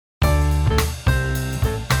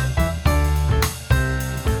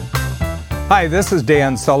Hi, this is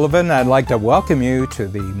Dan Sullivan. I'd like to welcome you to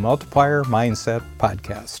the Multiplier Mindset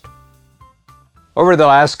Podcast. Over the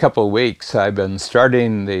last couple of weeks, I've been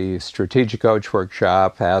starting the Strategic Coach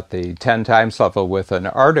Workshop at the 10 times level with an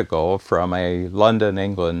article from a London,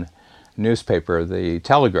 England newspaper, The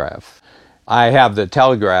Telegraph. I have The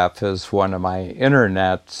Telegraph as one of my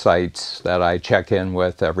internet sites that I check in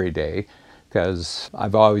with every day because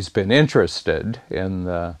I've always been interested in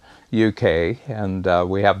the UK, and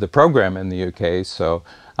we have the program in the UK, so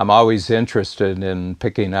I'm always interested in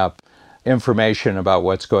picking up information about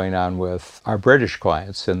what's going on with our British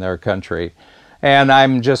clients in their country. And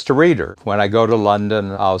I'm just a reader. When I go to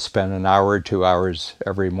London, I'll spend an hour, 2 hours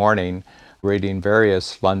every morning reading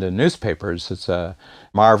various London newspapers. It's a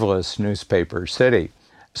marvelous newspaper city.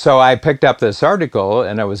 So I picked up this article,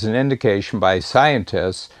 and it was an indication by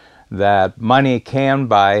scientists that money can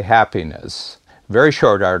buy happiness. Very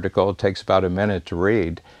short article, it takes about a minute to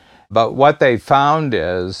read. But what they found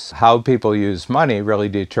is how people use money really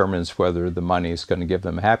determines whether the money is going to give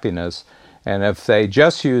them happiness. And if they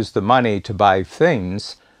just use the money to buy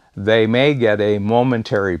things, they may get a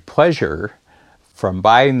momentary pleasure from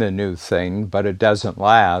buying the new thing, but it doesn't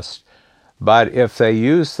last. But if they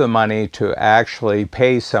use the money to actually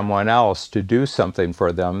pay someone else to do something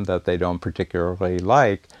for them that they don't particularly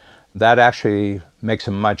like, that actually makes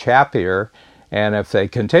them much happier. And if they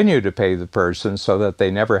continue to pay the person so that they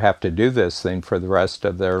never have to do this thing for the rest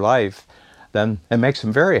of their life, then it makes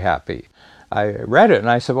them very happy. I read it and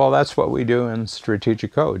I said, well, that's what we do in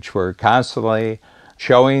Strategic Coach. We're constantly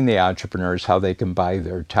showing the entrepreneurs how they can buy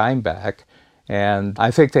their time back. And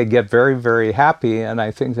I think they get very, very happy, and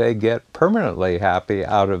I think they get permanently happy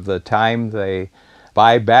out of the time they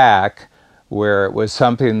buy back, where it was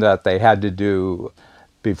something that they had to do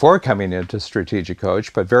before coming into Strategic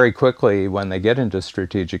Coach, but very quickly when they get into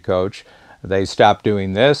Strategic Coach, they stop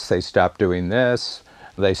doing this, they stop doing this,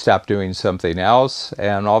 they stop doing something else,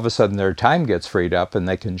 and all of a sudden their time gets freed up and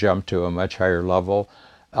they can jump to a much higher level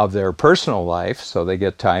of their personal life, so they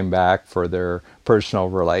get time back for their personal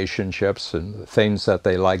relationships and things that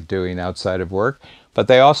they like doing outside of work. But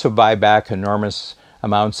they also buy back enormous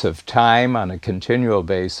amounts of time on a continual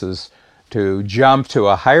basis to jump to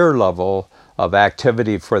a higher level of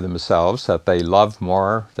activity for themselves that they love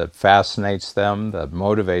more, that fascinates them, that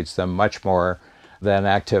motivates them much more than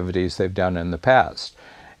activities they've done in the past.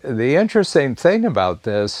 The interesting thing about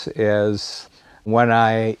this is when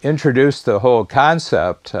I introduced the whole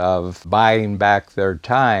concept of buying back their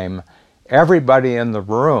time, everybody in the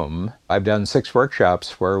room, I've done 6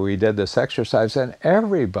 workshops where we did this exercise, and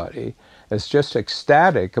everybody is just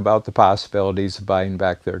ecstatic about the possibilities of buying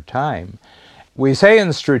back their time. We say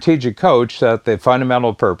in Strategic Coach that the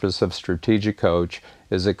fundamental purpose of Strategic Coach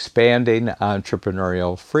is expanding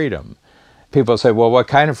entrepreneurial freedom. People say, well, what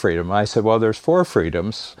kind of freedom? I said, well, there's 4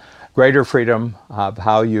 freedoms. Greater freedom of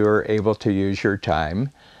how you're able to use your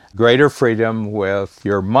time, greater freedom with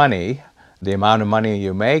your money, the amount of money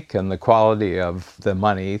you make and the quality of the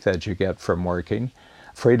money that you get from working,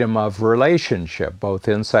 freedom of relationship, both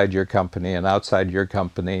inside your company and outside your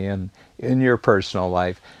company and in your personal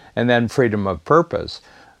life, and then freedom of purpose.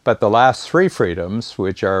 But the last 3 freedoms,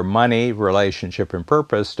 which are money, relationship, and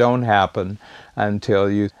purpose, don't happen until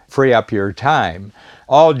you free up your time.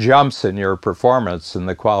 All jumps in your performance and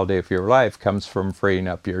the quality of your life comes from freeing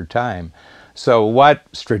up your time. So what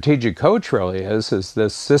Strategic Coach really is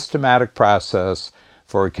this systematic process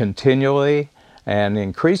for continually and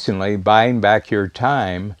increasingly buying back your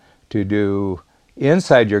time to do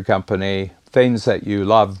inside your company things that you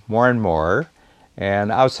love more and more,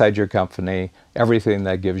 and outside your company, everything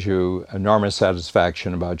that gives you enormous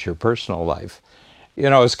satisfaction about your personal life. You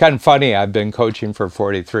know, it's kind of funny, I've been coaching for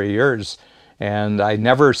 43 years, and I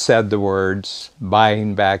never said the words,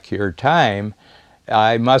 buying back your time.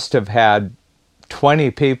 I must have had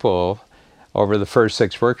 20 people over the first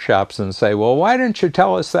 6 workshops and say, well, why didn't you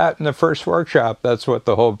tell us that in the first workshop? That's what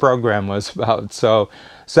the whole program was about. So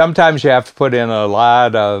sometimes you have to put in a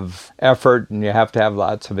lot of effort and you have to have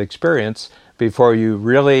lots of experience before you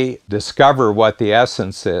really discover what the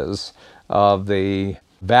essence is of the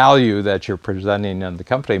value that you're presenting in the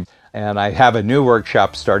company. And I have a new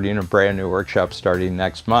workshop starting, a brand new workshop starting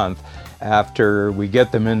next month. After we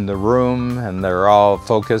get them in the room and they're all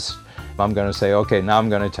focused, I'm going to say, okay, now I'm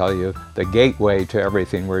going to tell you the gateway to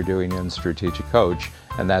everything we're doing in Strategic Coach,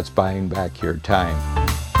 and that's buying back your time.